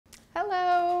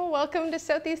Hello, welcome to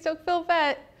Southeast Oakville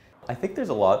Vet. I think there's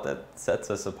a lot that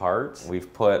sets us apart.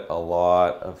 We've put a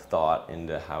lot of thought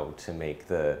into how to make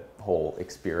the whole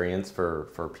experience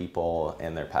for people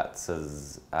and their pets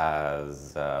as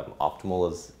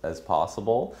optimal as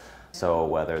possible. So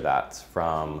whether that's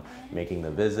from making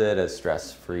the visit as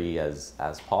stress-free as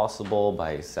possible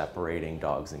by separating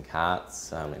dogs and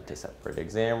cats into separate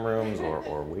exam rooms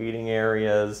or waiting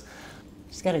areas.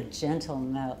 She's got a gentle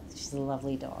mouth. She's a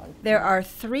lovely dog. There are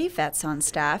 3 vets on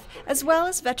staff, as well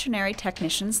as veterinary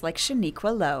technicians like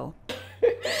Shaniqua Lowe.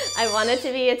 I wanted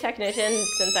to be a technician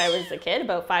since I was a kid,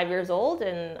 about 5 years old,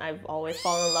 and I've always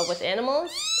fallen in love with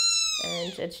animals,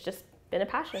 and it's just been a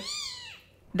passion.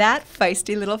 That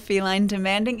feisty little feline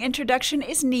demanding introduction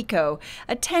is Nico,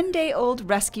 a 10-day-old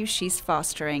rescue she's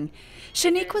fostering.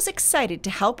 Shanique was excited to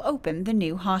help open the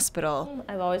new hospital.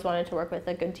 I've always wanted to work with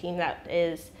a good team that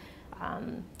is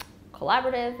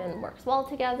collaborative and works well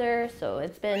together, so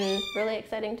it's been really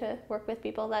exciting to work with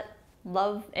people that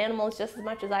love animals just as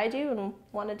much as I do and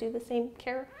want to do the same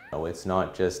care. It's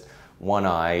not just one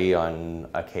eye on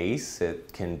a case,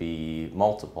 it can be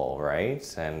multiple, right?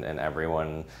 And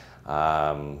everyone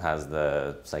has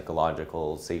the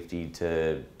psychological safety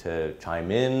to chime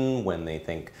in when they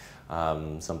think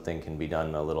something can be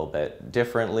done a little bit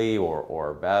differently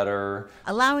or better.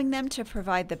 Allowing them to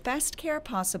provide the best care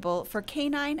possible for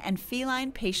canine and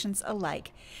feline patients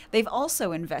alike. They've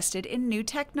also invested in new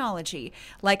technology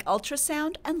like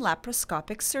ultrasound and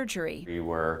laparoscopic surgery. We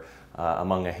were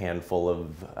among a handful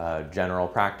of general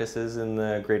practices in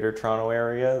the Greater Toronto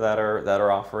area that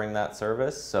are offering that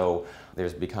service. So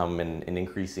there's become an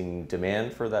increasing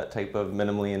demand for that type of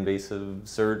minimally invasive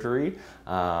surgery,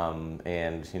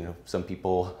 and some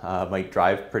people might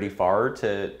drive pretty far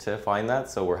to find that.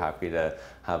 So we're happy to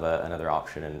have another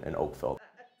option in Oakville.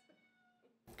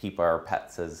 Keep our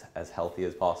pets as healthy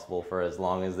as possible for as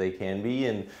long as they can be,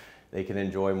 and they can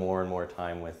enjoy more and more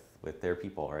time with their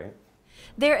people, right?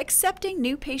 They're accepting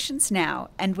new patients now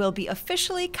and will be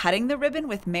officially cutting the ribbon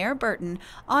with Mayor Burton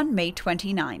on May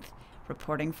 29th.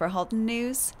 Reporting for Halton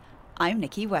News, I'm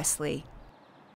Nikki Wesley.